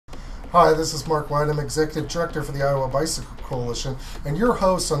Hi, this is Mark White. I'm Executive Director for the Iowa Bicycle Coalition and your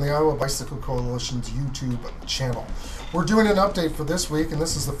host on the Iowa Bicycle Coalition's YouTube channel. We're doing an update for this week, and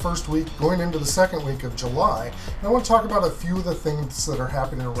this is the first week going into the second week of July. And I want to talk about a few of the things that are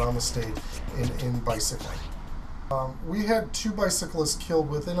happening around the state in bicycling. We had 2 bicyclists killed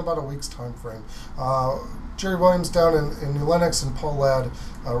within about a week's time frame. Jerry Williams down in New Lenox and Paul Ladd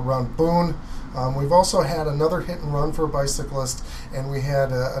around Boone. We've also had another hit and run for a bicyclist, and we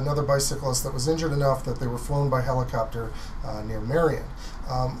had another bicyclist that was injured enough that they were flown by helicopter near Marion.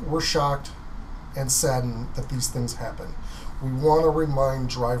 We're shocked and saddened that these things happen. We want to remind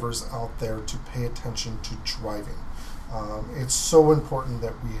drivers out there to pay attention to driving. It's so important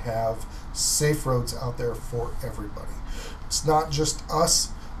that we have safe roads out there for everybody. It's not just us,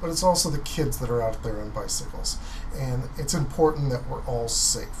 but it's also the kids that are out there on bicycles. And it's important that we're all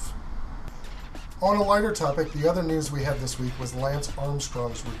safe. On a lighter topic, the other news we had this week was Lance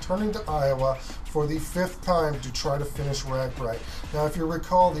Armstrong's returning to Iowa for the 5th time to try to finish RAGBRAI. Now, if you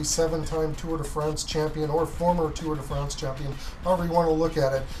recall, the 7-time Tour de France champion, or former Tour de France champion, however you want to look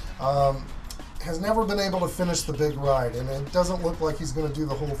at it, has never been able to finish the big ride, and it doesn't look like he's going to do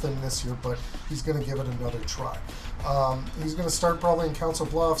the whole thing this year, but he's going to give it another try. He's going to start probably in Council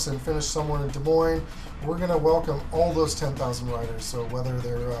Bluffs and finish somewhere in Des Moines. We're going to welcome all those 10,000 riders, so whether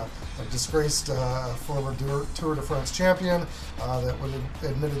they're a disgraced former Tour de France champion that would have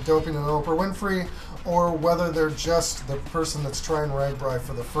admitted doping in Oprah Winfrey, or whether they're just the person that's trying RAGBRAI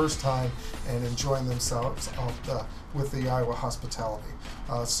for the first time and enjoying themselves with the Iowa hospitality.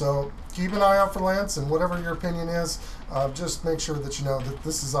 So keep an eye out for Lance, and whatever your opinion is, just make sure that you know that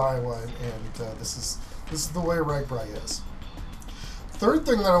this is Iowa, and this is the way RAGBRAI is. Third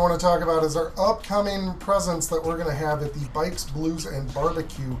thing that I want to talk about is our upcoming presence that we're going to have at the Bikes, Blues, and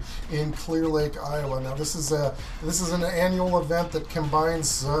Barbecue in Clear Lake, Iowa. Now, this is an annual event that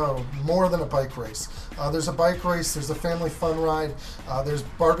combines more than a bike race. There's a bike race, there's a family fun ride, there's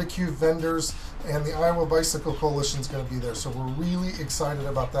barbecue vendors, and the Iowa Bicycle Coalition is going to be there. So we're really excited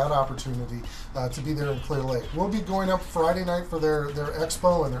about that opportunity to be there in Clear Lake. We'll be going up Friday night for their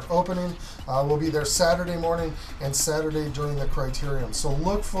expo and their opening. We'll be there Saturday morning and Saturday during the Criterium. So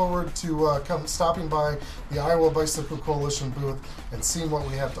look forward to stopping by the Iowa Bicycle Coalition booth and seeing what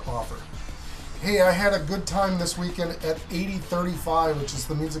we have to offer. Hey, I had a good time this weekend at 8035, which is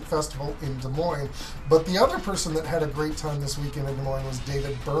the music festival in Des Moines. But the other person that had a great time this weekend in Des Moines was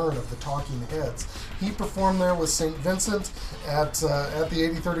David Byrne of the Talking Heads. He performed there with St. Vincent at the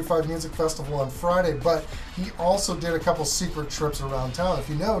 8035 Music Festival on Friday, but he also did a couple secret trips around town. If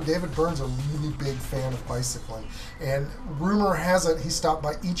you know, David Byrne's a really big fan of bicycling, and rumor has it he stopped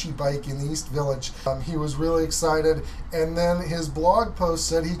by Ichi Bike in the East Village. He was really excited, and then his blog post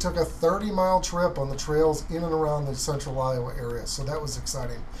said he took a 30-mile trip on the trails in and around the central Iowa area, so that was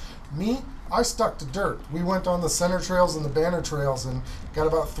exciting. Me, I stuck to dirt. We went on the center trails and the banner trails and got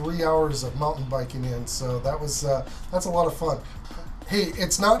about 3 hours of mountain biking in, so that's a lot of fun. Hey,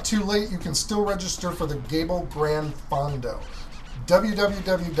 it's not too late. You can still register for the Gable Grand Fondo.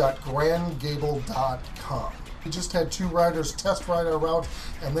 www.grandgable.com. We just had 2 riders test ride our route,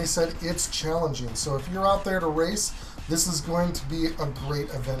 and they said it's challenging. So if you're out there to race, this is going to be a great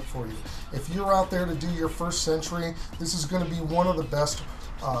event for you. If you're out there to do your first century, this is going to be one of the best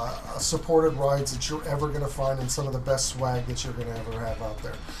supported rides that you're ever going to find, and some of the best swag that you're going to ever have out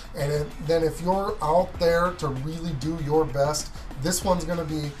there. And then if you're out there to really do your best, this one's going to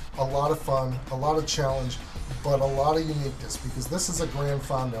be a lot of fun, a lot of challenge, but a lot of uniqueness, because this is a Grand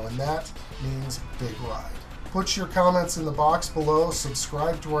Fondo, and that means big ride. Put your comments in the box below,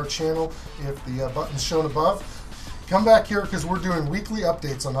 subscribe to our channel if the button's shown above. Come back here because we're doing weekly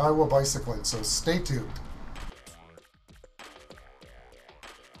updates on Iowa bicycling, so stay tuned.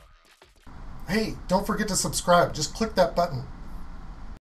 Hey, don't forget to subscribe. Just click that button.